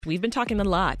We've been talking a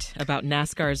lot about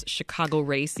NASCAR's Chicago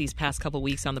race these past couple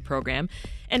weeks on the program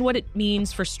and what it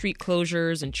means for street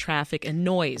closures and traffic and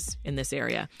noise in this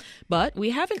area. But we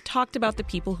haven't talked about the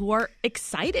people who are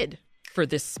excited for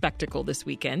this spectacle this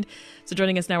weekend. So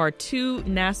joining us now are two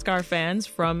NASCAR fans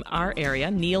from our area.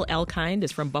 Neil Elkind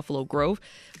is from Buffalo Grove.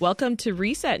 Welcome to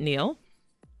Reset, Neil.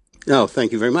 Oh,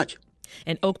 thank you very much.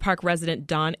 And Oak Park resident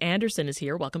Don Anderson is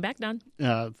here. Welcome back, Don.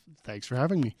 Thanks for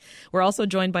having me. We're also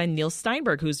joined by Neil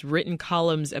Steinberg, who's written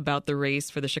columns about the race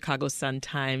for the Chicago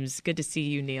Sun-Times. Good to see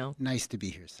you, Neil. Nice to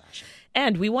be here, Sasha.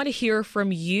 And we want to hear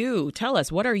from you. Tell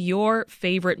us, what are your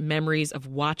favorite memories of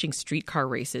watching streetcar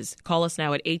races? Call us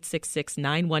now at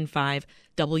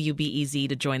 866-915-WBEZ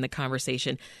to join the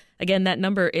conversation. Again, that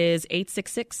number is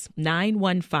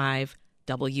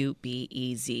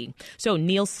 866-915-WBEZ. So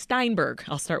Neil Steinberg,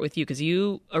 I'll start with you because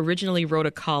you originally wrote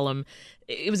a column.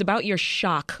 It was about your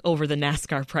shock over the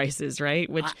NASCAR prices, right?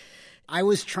 Which I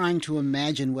was trying to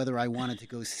imagine whether I wanted to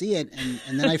go see it,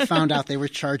 and then I found out they were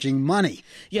charging money.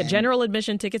 Yeah, general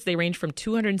admission tickets, they range from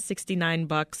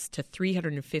 $269 to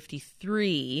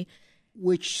 $353.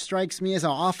 Which strikes me as an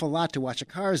awful lot to watch a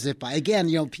car zip by. Again,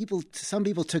 some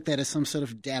people took that as some sort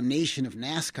of damnation of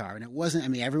NASCAR, and it wasn't. I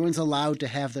mean, everyone's allowed to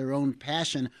have their own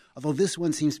passion, although this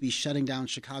one seems to be shutting down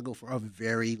Chicago for a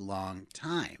very long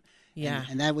time. Yeah,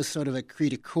 and that was sort of a cri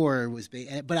de coeur.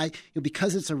 But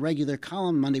because it's a regular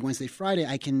column, Monday, Wednesday, Friday,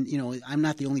 I can, I'm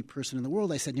not the only person in the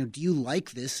world. I said, do you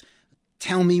like this?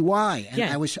 Tell me why. And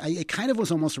yeah. It kind of was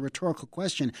almost a rhetorical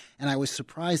question, and I was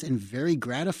surprised and very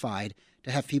gratified to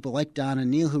have people like Don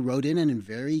and Neil who wrote in and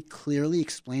very clearly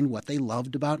explained what they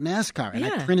loved about NASCAR. And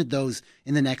I printed those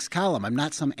in the next column. I'm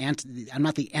not the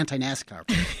anti-NASCAR.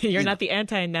 You're not the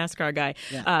anti-NASCAR guy.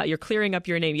 Yeah. You're clearing up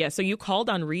your name. Yeah. So you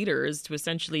called on readers to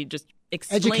essentially just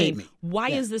Educate explain me. why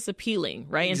is this appealing,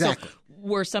 right? Exactly. And so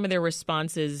were some of their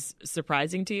responses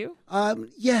surprising to you?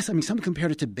 Yes. I mean, some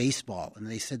compared it to baseball, and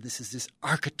they said this is this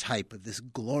archetype of this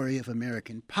glory of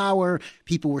American power.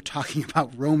 People were talking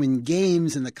about Roman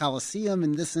games and the Colosseum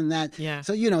and this and that. Yeah.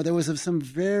 So, there was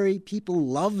people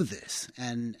love this,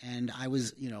 and I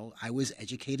was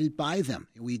educated by them.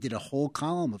 We did a whole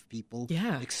column of people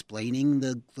explaining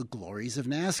the glories of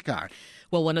NASCAR.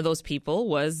 Well, one of those people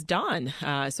was Don.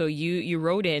 So you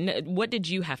wrote in. What did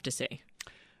you have to say?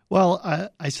 Well,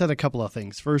 I said a couple of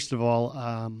things. First of all,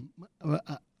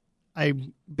 I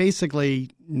basically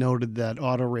noted that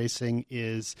auto racing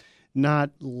is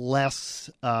not less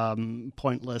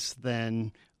pointless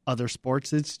than other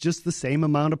sports. It's just the same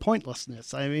amount of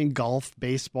pointlessness. I mean, golf,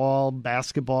 baseball,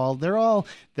 basketball, they're all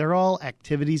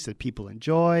activities that people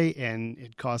enjoy, and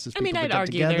it causes people to get I'd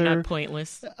together. argue they're not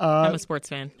pointless. I'm a sports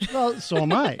fan. Well, so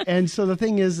am I. And so the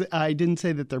thing is, I didn't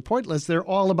say that they're pointless. They're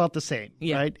all about the same,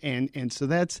 right? And so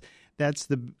that's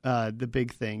the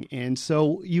big thing. And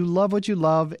so you love what you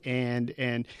love,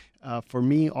 and for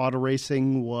me, auto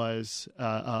racing was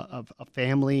a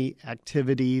family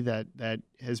activity that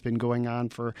has been going on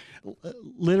for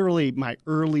literally my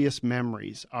earliest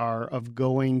memories are of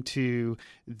going to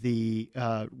the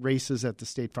races at the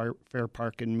State Fair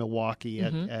Park in Milwaukee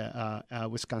at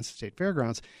Wisconsin State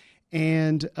Fairgrounds.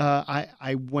 And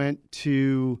I went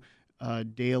to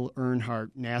Dale Earnhardt,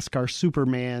 NASCAR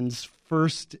Superman's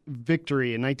first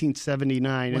victory in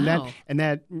 1979, wow. and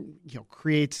that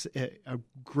creates a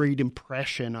great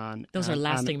impression on those are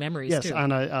lasting memories. Yes, too.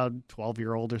 on a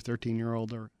 12-year-old or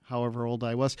 13-year-old or however old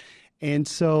I was, and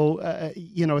so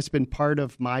it's been part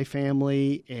of my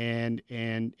family and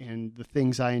the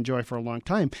things I enjoy for a long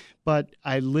time. But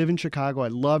I live in Chicago. I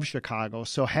love Chicago,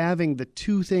 so having the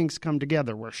two things come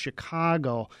together, where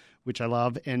Chicago, which I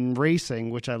love, and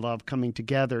racing, which I love, coming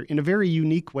together in a very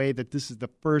unique way, that this is the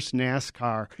first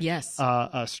NASCAR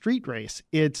street race.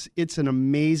 It's an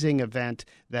amazing event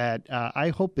that I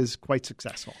hope is quite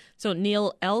successful. So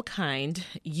Neil Elkind,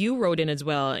 you wrote in as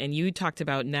well, and you talked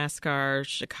about NASCAR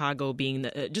Chicago being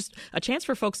just a chance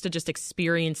for folks to just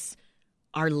experience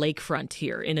our lakefront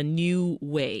here in a new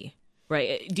way,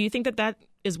 right? Do you think that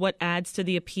is what adds to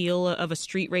the appeal of a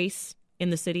street race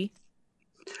in the city?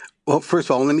 Well, first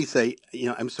of all, let me say,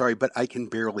 I'm sorry, but I can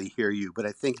barely hear you. But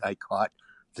I think I caught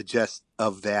the gist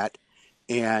of that.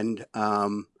 And,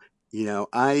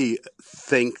 I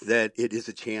think that it is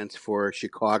a chance for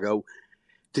Chicago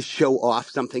to show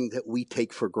off something that we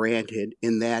take for granted,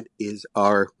 and that is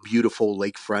our beautiful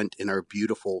lakefront and our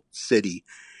beautiful city.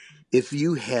 If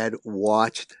you had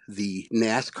watched the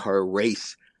NASCAR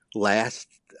race last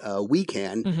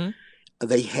weekend,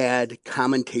 they had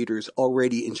commentators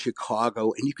already in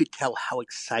Chicago, and you could tell how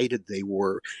excited they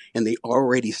were, and they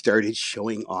already started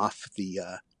showing off the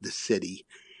city.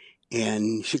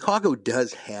 And Chicago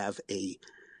does have a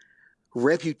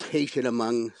reputation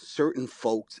among certain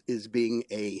folks as being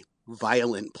a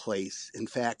violent place. In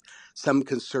fact, some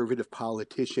conservative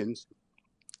politicians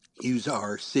use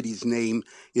our city's name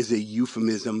as a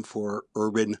euphemism for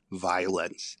urban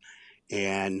violence.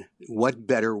 And what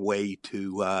better way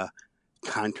to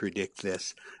contradict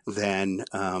this than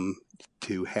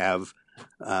to have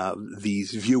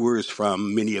these viewers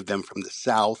from, many of them from the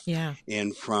South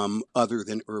and from other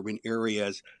than urban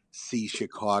areas, see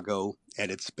Chicago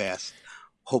at its best.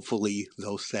 Hopefully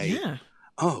they'll say,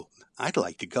 oh, I'd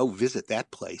like to go visit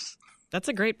that place. That's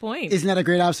a great point. Isn't that a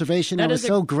great observation? I was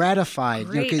so gratified.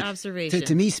 Great observation.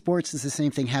 To me, sports is the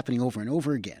same thing happening over and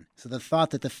over again. So the thought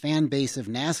that the fan base of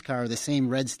NASCAR are the same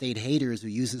red state haters who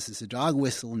use this as a dog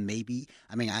whistle, and maybe,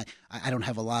 I don't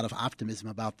have a lot of optimism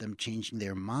about them changing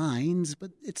their minds,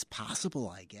 but it's possible,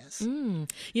 I guess.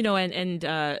 And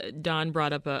Don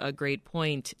brought up a great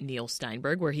point, Neil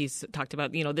Steinberg, where he's talked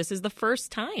about, this is the first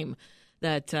time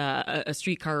that a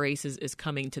streetcar race is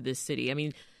coming to this city. I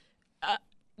mean,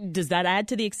 does that add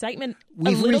to the excitement a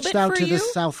little bit for you? We've reached out to the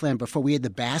Southland before. We had the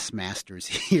Bassmasters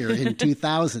here in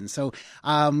 2000. So,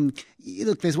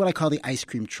 look, there's what I call the ice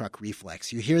cream truck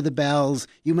reflex. You hear the bells.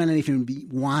 You might not even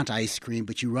want ice cream,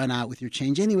 but you run out with your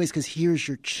change anyways because here's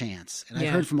your chance. And I've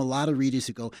heard from a lot of readers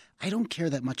who go, I don't care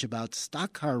that much about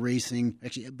stock car racing,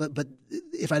 actually, but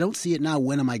if I don't see it now,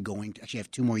 when am I going to? Actually, I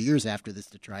have 2 more years after this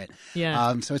to try it.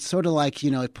 So it's sort of like,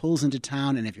 it pulls into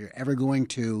town, and if you're ever going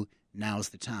to, now's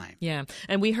the time. Yeah.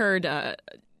 And we heard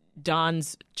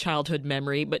Don's childhood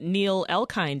memory, but Neil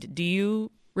Elkind, do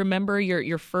you remember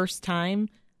your first time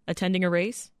attending a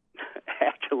race?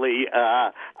 Actually,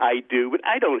 I do, but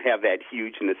I don't have that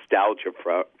huge nostalgia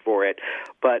for it.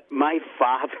 But my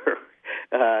father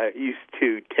used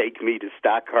to take me to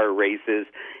stock car races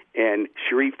in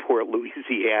Shreveport,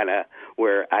 Louisiana,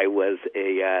 where I was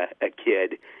a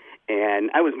kid. And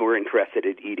I was more interested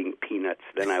in eating peanuts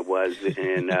than I was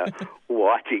in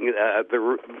watching the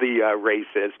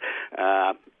races.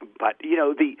 But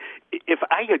if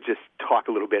I could just talk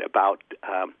a little bit about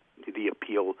the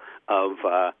appeal of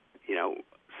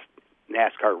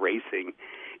NASCAR racing,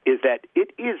 is that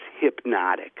it is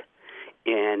hypnotic,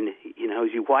 and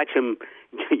as you watch them,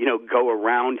 go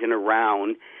around and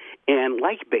around. And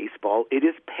like baseball, it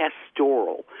is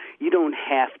pastoral. You don't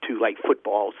have to, like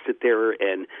football, sit there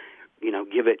and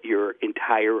give it your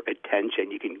entire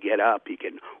attention. You can get up, you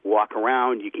can walk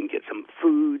around, you can get some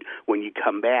food. When you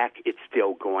come back, it's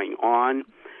still going on.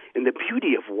 And the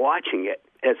beauty of watching it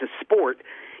as a sport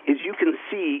is you can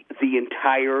see the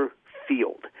entire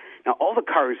field. Now, all the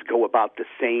cars go about the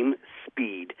same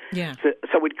speed. Yeah.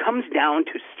 So it comes down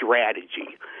to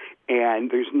strategy. And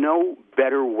there's no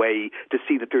better way to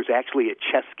see that there's actually a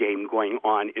chess game going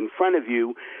on in front of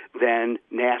you than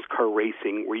NASCAR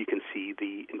racing, where you can see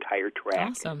the entire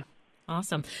track.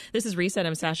 Awesome. This is Reset.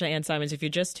 I'm Sasha Ann Simons. If you're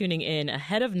just tuning in,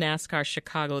 ahead of NASCAR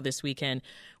Chicago this weekend,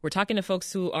 we're talking to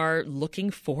folks who are looking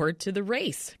forward to the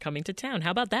race coming to town.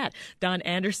 How about that? Don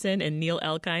Anderson and Neil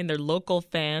Elkind, they're local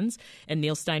fans, and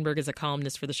Neil Steinberg is a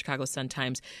columnist for the Chicago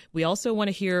Sun-Times. We also want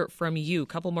to hear from you. A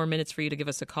couple more minutes for you to give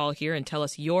us a call here and tell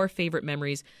us your favorite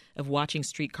memories of watching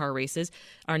streetcar races.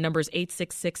 Our number is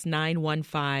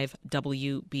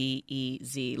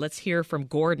 866-915-WBEZ. Let's hear from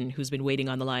Gordon, who's been waiting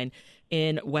on the line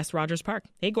in West Rogers Park.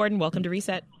 Hey, Gordon, welcome to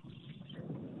Reset.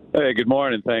 Hey, good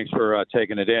morning. Thanks for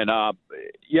taking it in.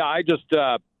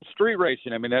 Street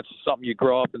racing, that's something you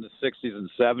grow up in the 60s and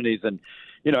 70s, and,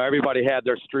 everybody had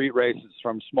their street races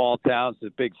from small towns to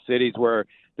big cities where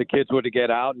the kids would get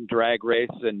out and drag race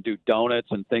and do donuts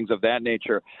and things of that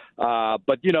nature.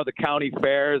 But the county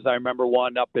fairs, I remember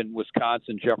one up in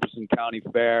Wisconsin, Jefferson County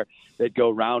Fair. They'd go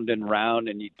round and round,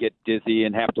 and you'd get dizzy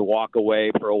and have to walk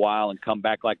away for a while and come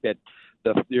back like that.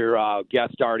 Your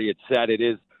guest already had said, it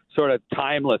is sort of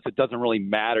timeless. It doesn't really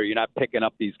matter. You're not picking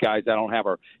up these guys that don't have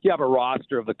you have a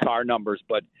roster of the car numbers,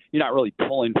 but you're not really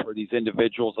pulling for these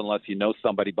individuals unless you know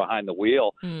somebody behind the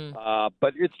wheel.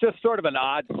 But it's just sort of an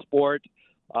odd sport.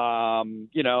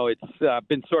 It's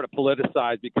been sort of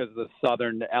politicized because of the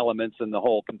Southern elements and the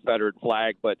whole Confederate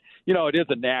flag, but it is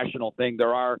a national thing.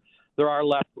 There are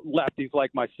lefties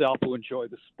like myself who enjoy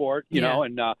the sport,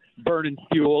 and burning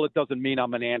fuel. It doesn't mean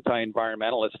I'm an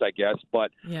anti-environmentalist, I guess.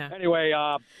 But anyway,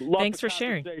 thanks for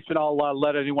sharing. I'll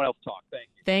let anyone else talk. Thank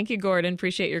you. Thank you, Gordon.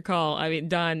 Appreciate your call.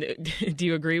 Don, do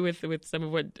you agree with some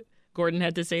of what Gordon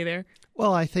had to say there?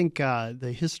 Well, I think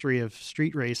the history of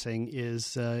street racing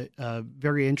is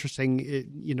very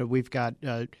interesting. We've got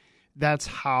that's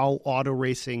how auto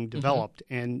racing developed.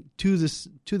 And to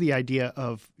the idea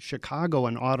of Chicago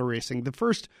and auto racing, the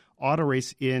first auto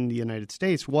race in the United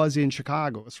States was in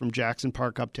Chicago. It was from Jackson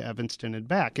Park up to Evanston and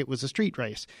back. It was a street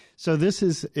race. So this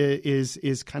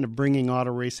is kind of bringing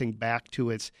auto racing back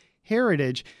to its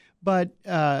heritage. But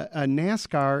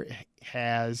NASCAR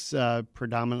has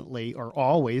predominantly or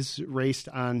always raced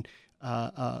on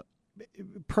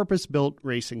purpose-built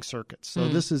racing circuits. So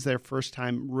this is their first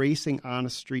time racing on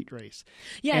a street race.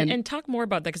 Yeah, and talk more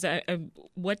about that, because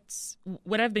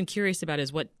what I've been curious about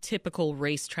is what typical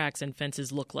racetracks and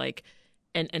fences look like,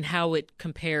 and how it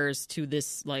compares to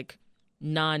this like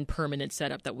non-permanent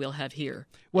setup that we'll have here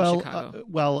in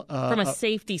Chicago. From a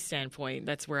safety standpoint,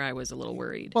 that's where I was a little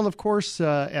worried. Well, of course,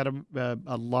 at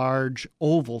a large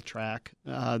oval track,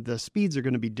 the speeds are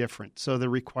going to be different. So the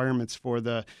requirements for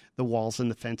the walls and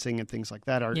the fencing and things like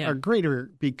that are greater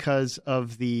because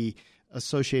of the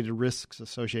associated risks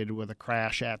associated with a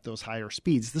crash at those higher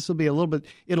speeds. This will be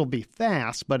it'll be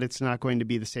fast, but it's not going to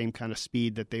be the same kind of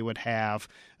speed that they would have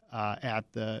at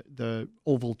the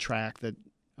oval track that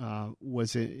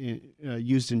was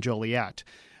used in Joliet.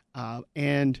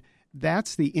 And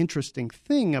that's the interesting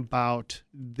thing about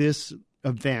this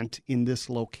event in this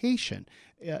location.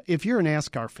 If you're a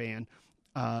NASCAR fan,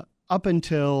 up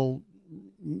until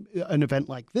an event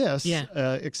like this,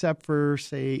 except for,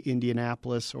 say,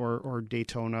 Indianapolis or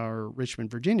Daytona or Richmond,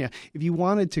 Virginia, if you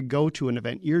wanted to go to an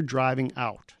event, you're driving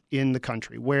out in the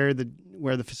country where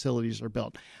the facilities are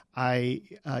built. I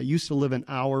used to live an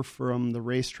hour from the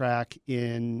racetrack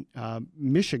in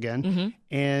Michigan,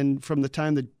 and from the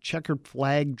time the checkered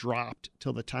flag dropped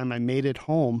till the time I made it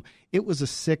home, it was a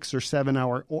 6 or 7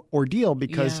 hour ordeal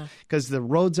because the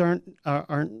roads aren't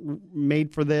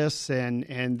made for this,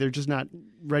 and they're just not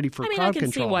ready for crowd control. I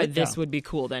can see why this would be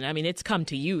cool then. I mean, it's come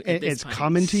to you at this time. It's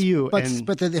coming to you. But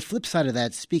the flip side of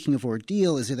that, speaking of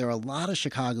ordeal, is that there are a lot of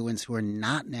Chicagoans who are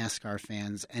not NASCAR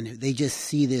fans, and they just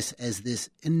see this as this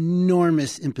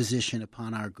enormous imposition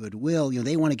upon our goodwill. You know,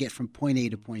 they want to get from point A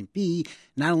to point B,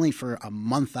 not only for a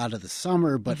month out of the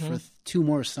summer, but for 2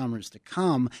 more summers to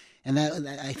come. And that,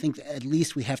 I think at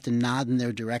least we have to nod in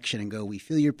their direction and go, we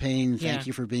feel your pain. Thank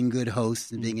you for being good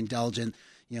hosts and being indulgent.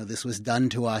 You know, this was done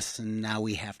to us, and now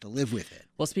we have to live with it.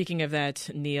 Well, speaking of that,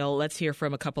 Neil, let's hear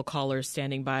from a couple callers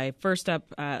standing by. First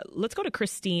up, let's go to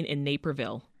Christine in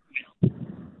Naperville.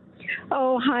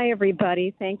 Oh, hi,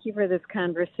 everybody. Thank you for this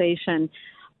conversation.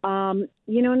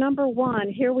 Number one,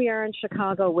 here we are in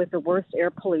Chicago with the worst air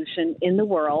pollution in the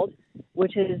world,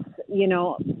 which is,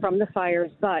 from the fires.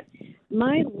 But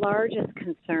my largest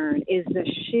concern is the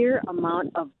sheer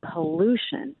amount of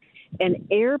pollution and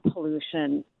air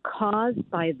pollution caused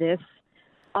by this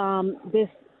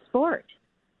sport.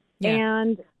 Yeah.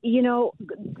 And,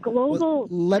 global... Well,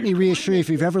 let me reassure you, if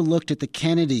you've ever looked at the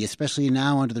Kennedy, especially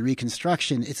now under the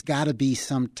reconstruction, it's got to be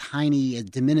some tiny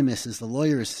de minimis, as the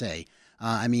lawyers say.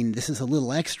 This is a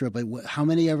little extra, but how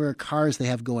many ever cars they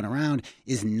have going around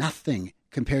is nothing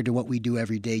compared to what we do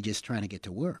every day just trying to get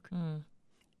to work. Mm.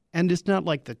 And it's not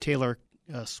like the Taylor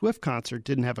Swift concert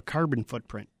didn't have a carbon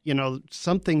footprint.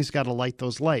 Something's got to light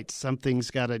those lights. Something's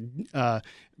got to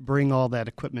bring all that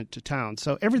equipment to town.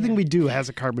 So everything we do has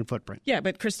a carbon footprint. Yeah,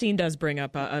 but Christine does bring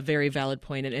up a very valid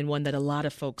point and one that a lot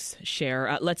of folks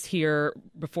share. Let's hear,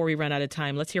 before we run out of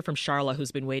time, let's hear from Charla,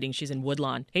 who's been waiting. She's in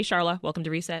Woodlawn. Hey, Charla, welcome to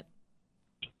Reset.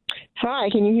 Hi,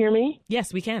 can you hear me?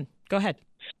 Yes, we can. Go ahead.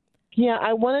 Yeah,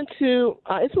 I wanted to,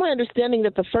 it's my understanding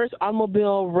that the first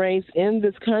automobile race in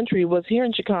this country was here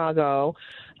in Chicago,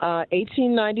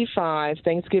 1895,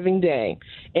 Thanksgiving Day.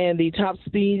 And the top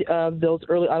speed of those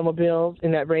early automobiles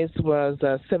in that race was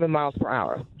 7 miles per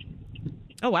hour.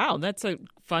 Oh, wow. That's a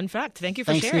fun fact. Thank you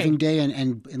for Thanksgiving sharing. Day,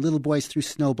 and little boys threw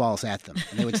snowballs at them.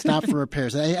 And they would stop for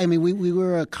repairs. We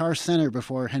were a car center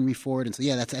before Henry Ford, and so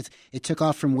that's it took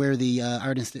off from where the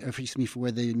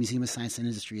where the Museum of Science and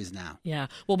Industry is now. Yeah.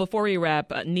 Well, before we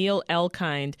wrap, Neil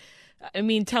Elkind,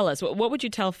 tell us, what would you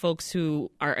tell folks who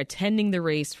are attending the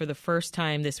race for the first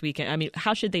time this weekend?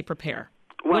 How should they prepare?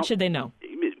 Well, what should they know?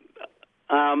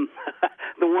 The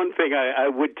one thing I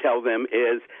would tell them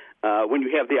is, when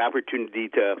you have the opportunity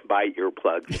to buy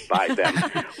earplugs, buy them.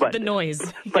 But, the noise.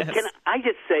 But yes. Can I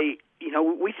just say,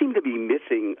 we seem to be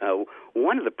missing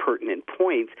one of the pertinent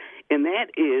points, and that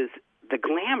is the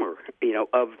glamour,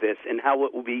 of this and how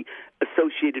it will be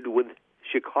associated with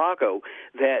Chicago.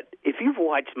 That if you've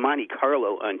watched Monte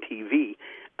Carlo on TV,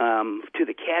 to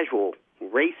the casual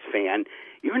race fan,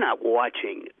 you're not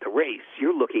watching the race.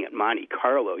 You're looking at Monte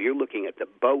Carlo. You're looking at the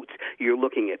boats. You're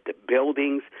looking at the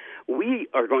buildings. We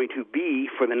are going to be,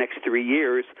 for the next 3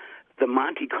 years, the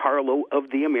Monte Carlo of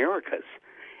the Americas.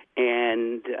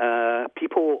 and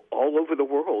people all over the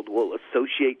world will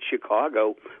associate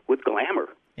Chicago with glamour.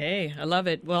 Hey, I love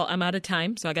it. Well, I'm out of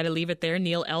time, so I got to leave it there.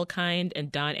 Neil Elkind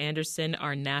and Don Anderson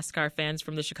are NASCAR fans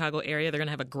from the Chicago area. They're going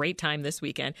to have a great time this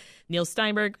weekend. Neil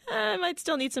Steinberg might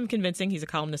still need some convincing. He's a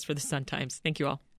columnist for the Sun-Times. Thank you all.